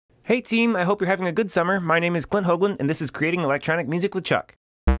Hey team, I hope you're having a good summer. My name is Clint Hoagland, and this is Creating Electronic Music with ChucK.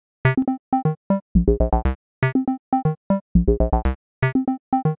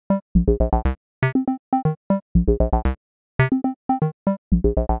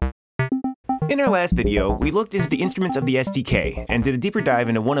 In our last video, we looked into the instruments of the SDK and did a deeper dive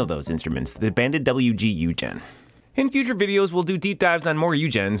into one of those instruments, the banded WG U-Gen. In future videos, we'll do deep dives on more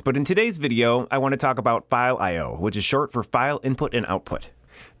U-Gens, but in today's video, I want to talk about File I/O, which is short for File Input and Output.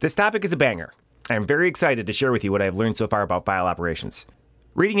 This topic is a banger. I am very excited to share with you what I've learned so far about file operations.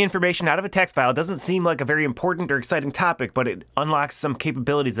 Reading information out of a text file doesn't seem like a very important or exciting topic, but it unlocks some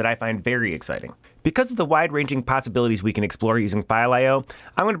capabilities that I find very exciting. Because of the wide-ranging possibilities we can explore using File I/O,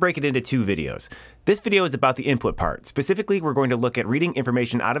 I'm going to break it into two videos. This video is about the input part. Specifically, we're going to look at reading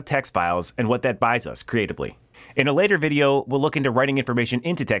information out of text files and what that buys us creatively. In a later video, we'll look into writing information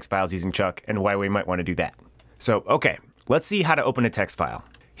into text files using ChucK and why we might want to do that. So, okay, let's see how to open a text file.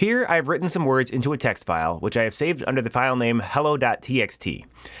 Here, I've written some words into a text file, which I have saved under the file name hello.txt.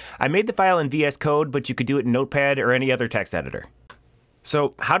 I made the file in VS Code, but you could do it in Notepad or any other text editor.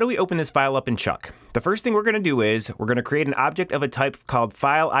 So, how do we open this file up in ChucK? The first thing we're going to do is, we're going to create an object of a type called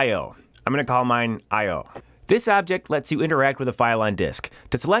File I/O. I'm going to call mine I/O. This object lets you interact with a file on disk.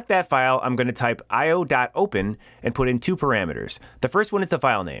 To select that file, I'm going to type io.open and put in two parameters. The first one is the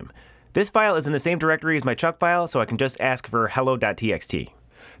file name. This file is in the same directory as my ChucK file, so I can just ask for hello.txt.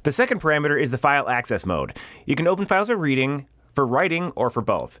 The second parameter is the file access mode. You can open files for reading, for writing, or for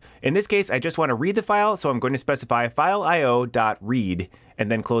both. In this case, I just want to read the file, so I'm going to specify fileio.read and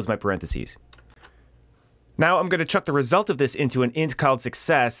then close my parentheses. Now I'm going to chuck the result of this into an int called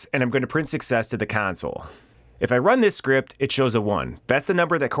success, and I'm going to print success to the console. If I run this script, it shows a 1. That's the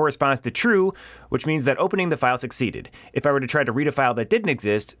number that corresponds to true, which means that opening the file succeeded. If I were to try to read a file that didn't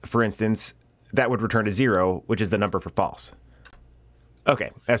exist, for instance, that would return a 0, which is the number for false.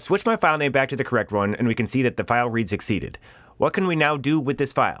 Okay, I've switched my file name back to the correct one, and we can see that the file read succeeded. What can we now do with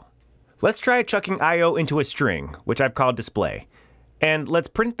this file? Let's try chucking IO into a string, which I've called display. And let's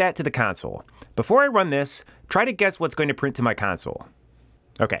print that to the console. Before I run this, try to guess what's going to print to my console.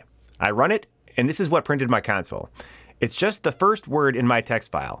 Okay, I run it, and this is what printed my console. It's just the first word in my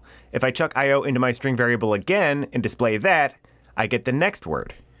text file. If I chuck IO into my string variable again and display that, I get the next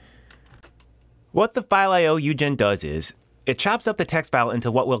word. What the File I/O U-Gen does is, it chops up the text file into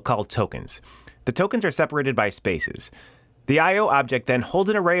what we'll call tokens. The tokens are separated by spaces. The I/O object then holds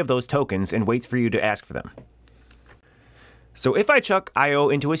an array of those tokens and waits for you to ask for them. So if I chuck IO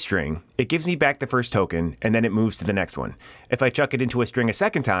into a string, it gives me back the first token, and then it moves to the next one. If I chuck it into a string a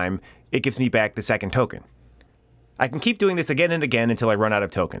second time, it gives me back the second token. I can keep doing this again and again until I run out of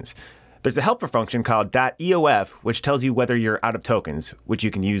tokens. There's a helper function called .eof, which tells you whether you're out of tokens, which you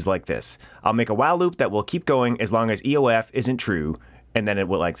can use like this. I'll make a while loop that will keep going as long as EOF isn't true, and then it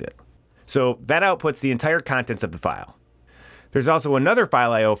will exit. So that outputs the entire contents of the file. There's also another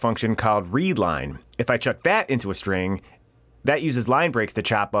File I/O function called readLine. If I chuck that into a string, that uses line breaks to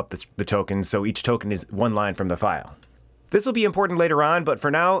chop up the tokens, so each token is one line from the file. This will be important later on, but for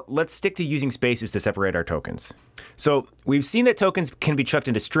now, let's stick to using spaces to separate our tokens. So we've seen that tokens can be chucked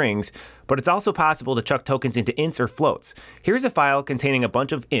into strings, but it's also possible to chuck tokens into ints or floats. Here's a file containing a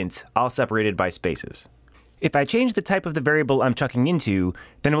bunch of ints, all separated by spaces. If I change the type of the variable I'm chucking into,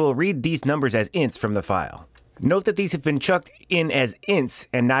 then it will read these numbers as ints from the file. Note that these have been chucked in as ints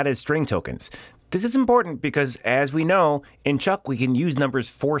and not as string tokens. This is important because, as we know, in ChucK we can use numbers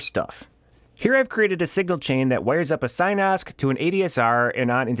for stuff. Here I've created a signal chain that wires up a SINOSC to an ADSR and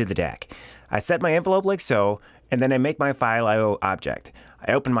on into the DAC. I set my envelope like so, and then I make my File I/O object.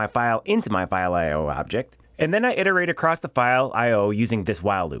 I open my file into my File I/O object, and then I iterate across the File I/O using this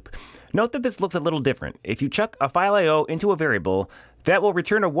while loop. Note that this looks a little different. If you chuck a File I/O into a variable, that will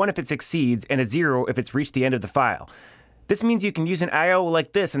return a 1 if it succeeds and a 0 if it's reached the end of the file. This means you can use an I/O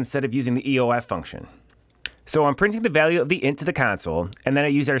like this instead of using the EOF function. So I'm printing the value of the int to the console, and then I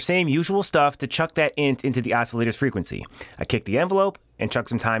use our same usual stuff to chuck that int into the oscillator's frequency. I kick the envelope and chuck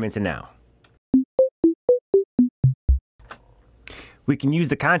some time into now. We can use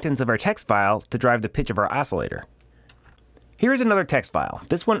the contents of our text file to drive the pitch of our oscillator. Here is another text file.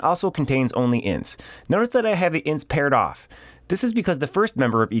 This one also contains only ints. Notice that I have the ints paired off. This is because the first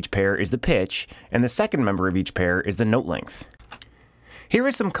member of each pair is the pitch, and the second member of each pair is the note length. Here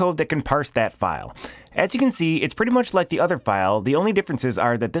is some code that can parse that file. As you can see, it's pretty much like the other file. The only differences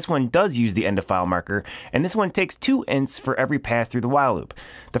are that this one does use the end of file marker, and this one takes 2 ints for every pass through the while loop.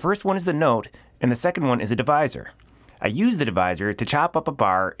 The first one is the note, and the second one is a divisor. I use the divisor to chop up a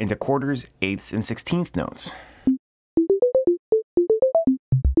bar into quarters, eighths, and 16th notes.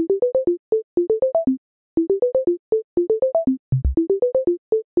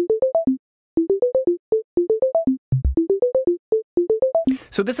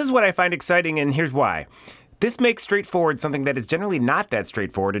 So this is what I find exciting, and here's why. This makes straightforward something that is generally not that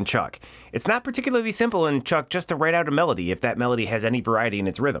straightforward in ChucK. It's not particularly simple in ChucK just to write out a melody if that melody has any variety in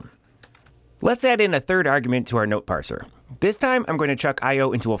its rhythm. Let's add in a third argument to our note parser. This time I'm going to chuck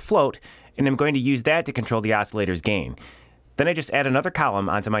I/O into a float, and I'm going to use that to control the oscillator's gain. Then I just add another column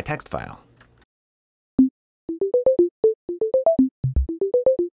onto my text file.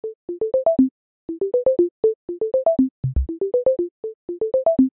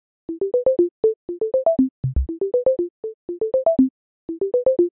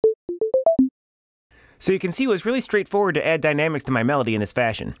 So you can see it was really straightforward to add dynamics to my melody in this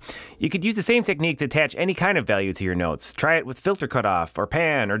fashion. You could use the same technique to attach any kind of value to your notes. Try it with filter cutoff, or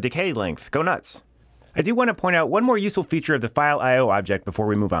pan, or decay length. Go nuts. I do want to point out one more useful feature of the file I/O object before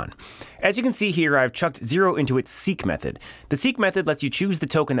we move on. As you can see here, I've chucked 0 into its seek method. The seek method lets you choose the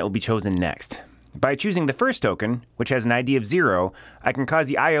token that will be chosen next. By choosing the first token, which has an ID of 0, I can cause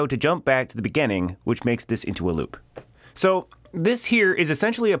the I/O to jump back to the beginning, which makes this into a loop. So this here is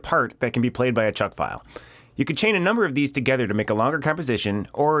essentially a part that can be played by a ChucK file. You could chain a number of these together to make a longer composition,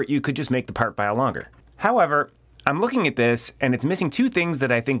 or you could just make the part file longer. However, I'm looking at this and it's missing two things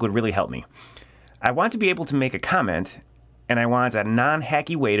that I think would really help me. I want to be able to make a comment, and I want a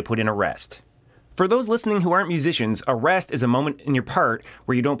non-hacky way to put in a rest. For those listening who aren't musicians, a rest is a moment in your part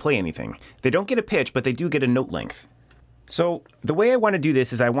where you don't play anything. They don't get a pitch, but they do get a note length. So the way I want to do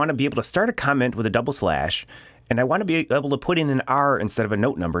this is I want to be able to start a comment with a double slash, and I want to be able to put in an R instead of a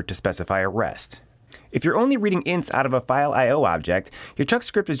note number to specify a rest. If you're only reading ints out of a file I/O object, your ChucK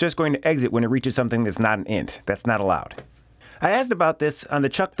script is just going to exit when it reaches something that's not an int. That's not allowed. I asked about this on the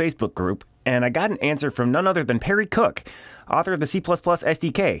ChucK Facebook group, and I got an answer from none other than Perry Cook, author of the C++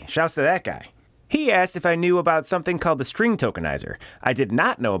 SDK. Shouts to that guy. He asked if I knew about something called the string tokenizer. I did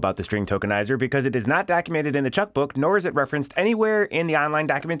not know about the string tokenizer because it is not documented in the ChucK book, nor is it referenced anywhere in the online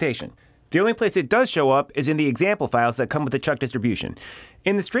documentation. The only place it does show up is in the example files that come with the ChucK distribution.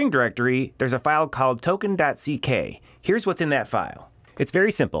 In the string directory, there's a file called token.ck. Here's what's in that file. It's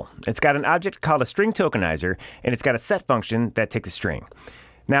very simple. It's got an object called a string tokenizer, and it's got a set function that takes a string.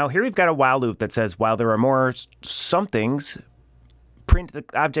 Now here we've got a while loop that says while there are more somethings, print the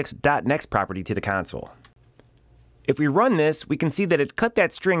object's .next property to the console. If we run this, we can see that it cut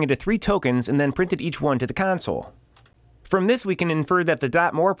that string into 3 tokens and then printed each one to the console. From this, we can infer that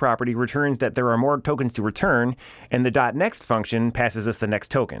the .more property returns that there are more tokens to return, and the .next function passes us the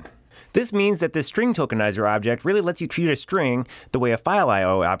next token. This means that this string tokenizer object really lets you treat a string the way a file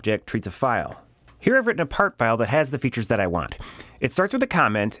I/O object treats a file. Here I've written a part file that has the features that I want. It starts with a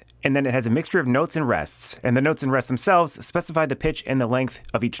comment, and then it has a mixture of notes and rests, and the notes and rests themselves specify the pitch and the length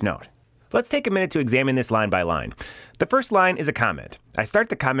of each note. Let's take a minute to examine this line by line. The first line is a comment. I start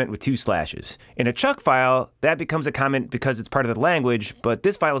the comment with 2 slashes. In a ChucK file, that becomes a comment because it's part of the language, but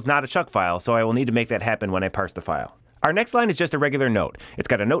this file is not a ChucK file, so I will need to make that happen when I parse the file. Our next line is just a regular note. It's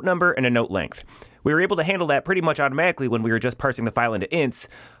got a note number and a note length. We were able to handle that pretty much automatically when we were just parsing the file into ints.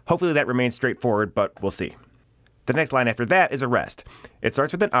 Hopefully that remains straightforward, but we'll see. The next line after that is a rest. It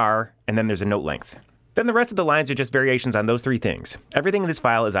starts with an R, and then there's a note length. Then the rest of the lines are just variations on those 3 things. Everything in this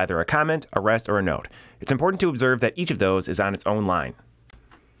file is either a comment, a rest, or a note. It's important to observe that each of those is on its own line.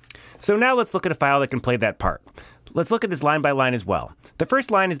 So now let's look at a file that can play that part. Let's look at this line by line as well. The first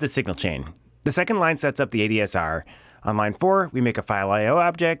line is the signal chain. The second line sets up the ADSR. On line 4, we make a file I/O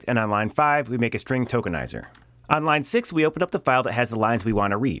object, and on line 5, we make a string tokenizer. On line 6, we open up the file that has the lines we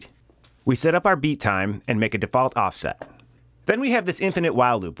want to read. We set up our beat time and make a default offset. Then we have this infinite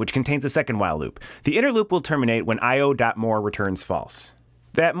while loop, which contains a second while loop. The inner loop will terminate when io.more returns false.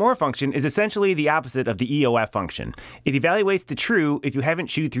 That more function is essentially the opposite of the EOF function. It evaluates to true if you haven't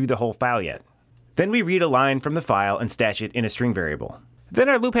chewed through the whole file yet. Then we read a line from the file and stash it in a string variable. Then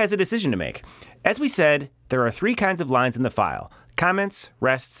our loop has a decision to make. As we said, there are 3 kinds of lines in the file: comments,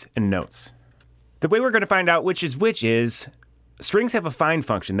 rests, and notes. The way we're going to find out which is strings have a find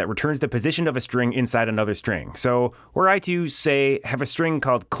function that returns the position of a string inside another string. So were I to, say, have a string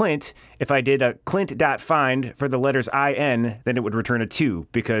called Clint, if I did a clint.find for the letters IN, then it would return a 2,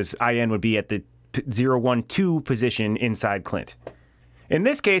 because IN would be at the 0, 1, 2 position inside Clint. In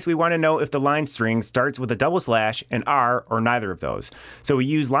this case, we want to know if the line string starts with a double slash, an R, or neither of those. So we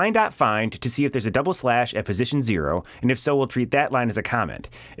use line.find to see if there's a double slash at position 0, and if so, we'll treat that line as a comment.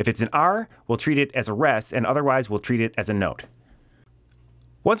 If it's an R, we'll treat it as a rest, and otherwise we'll treat it as a note.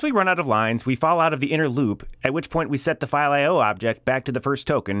 Once we run out of lines, we fall out of the inner loop, at which point we set the file I/O object back to the first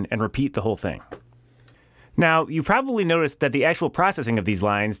token and repeat the whole thing. Now, you probably noticed that the actual processing of these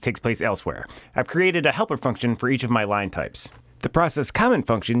lines takes place elsewhere. I've created a helper function for each of my line types. The process comment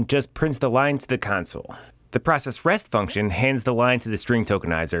function just prints the line to the console. The process rest function hands the line to the string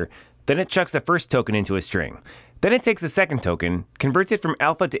tokenizer, then it chucks the first token into a string. Then it takes the second token, converts it from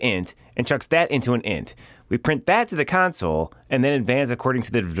alpha to int, and chucks that into an int. We print that to the console, and then advance according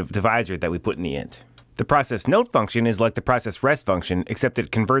to the divisor that we put in the int. The process note function is like the process rest function, except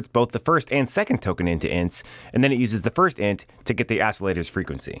it converts both the first and second token into ints, and then it uses the first int to get the oscillator's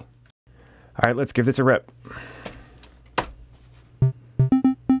frequency. All right, let's give this a rip.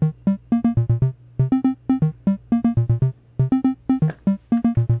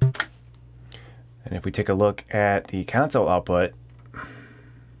 And if we take a look at the console output,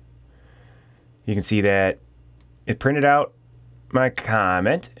 you can see that it printed out my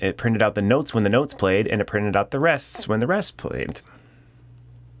comment, it printed out the notes when the notes played, and it printed out the rests when the rests played.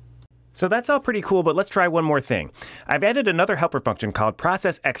 So that's all pretty cool, but let's try one more thing. I've added another helper function called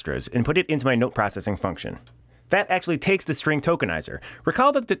process extras and put it into my note processing function. That actually takes the string tokenizer.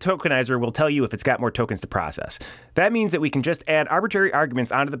 Recall that the tokenizer will tell you if it's got more tokens to process. That means that we can just add arbitrary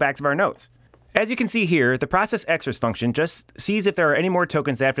arguments onto the backs of our notes. As you can see here, the process extras function just sees if there are any more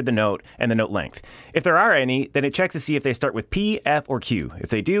tokens after the note and the note length. If there are any, then it checks to see if they start with P, F, or Q. If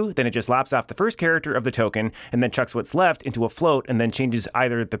they do, then it just lops off the first character of the token and then chucks what's left into a float and then changes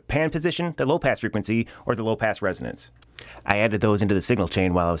either the pan position, the low pass frequency, or the low pass resonance. I added those into the signal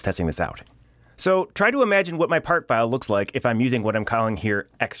chain while I was testing this out. So try to imagine what my part file looks like if I'm using what I'm calling here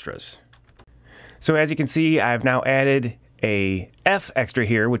extras. So as you can see, I've now added a F extra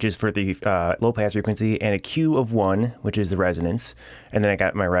here, which is for the low pass frequency, and a Q of 1, which is the resonance. And then I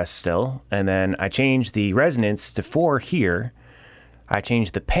got my rest still. And then I changed the resonance to 4 here. I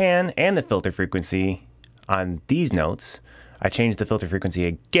changed the pan and the filter frequency on these notes. I changed the filter frequency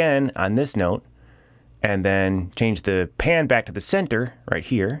again on this note, and then changed the pan back to the center right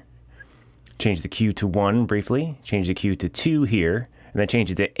here. Changed the Q to 1 briefly, changed the Q to 2 here, and then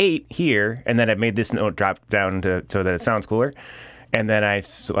change it to 8 here, and then I've made this note drop down so that it sounds cooler. And then I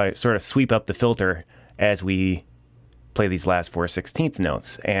sort of sweep up the filter as we play these last 4/16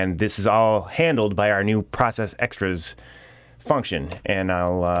 notes. And this is all handled by our new process extras function. And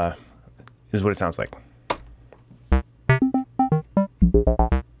this is what it sounds like.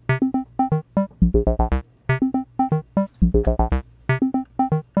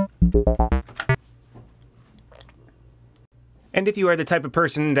 And if you are the type of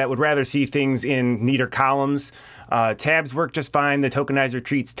person that would rather see things in neater columns, tabs work just fine. The tokenizer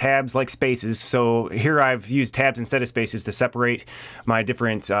treats tabs like spaces. So here I've used tabs instead of spaces to separate my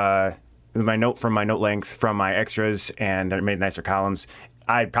different, my note from my note length from my extras, and they're made nicer columns.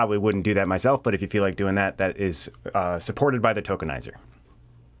 I probably wouldn't do that myself, but if you feel like doing that, that is supported by the tokenizer.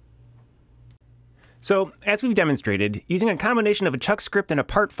 So, as we've demonstrated, using a combination of a ChucK script and a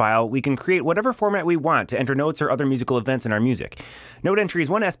part file, we can create whatever format we want to enter notes or other musical events in our music. Note entry is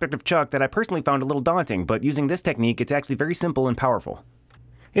one aspect of ChucK that I personally found a little daunting, but using this technique, it's actually very simple and powerful.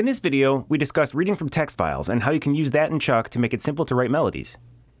 In this video, we discussed reading from text files and how you can use that in ChucK to make it simple to write melodies.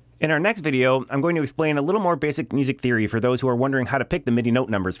 In our next video, I'm going to explain a little more basic music theory for those who are wondering how to pick the MIDI note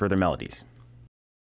numbers for their melodies.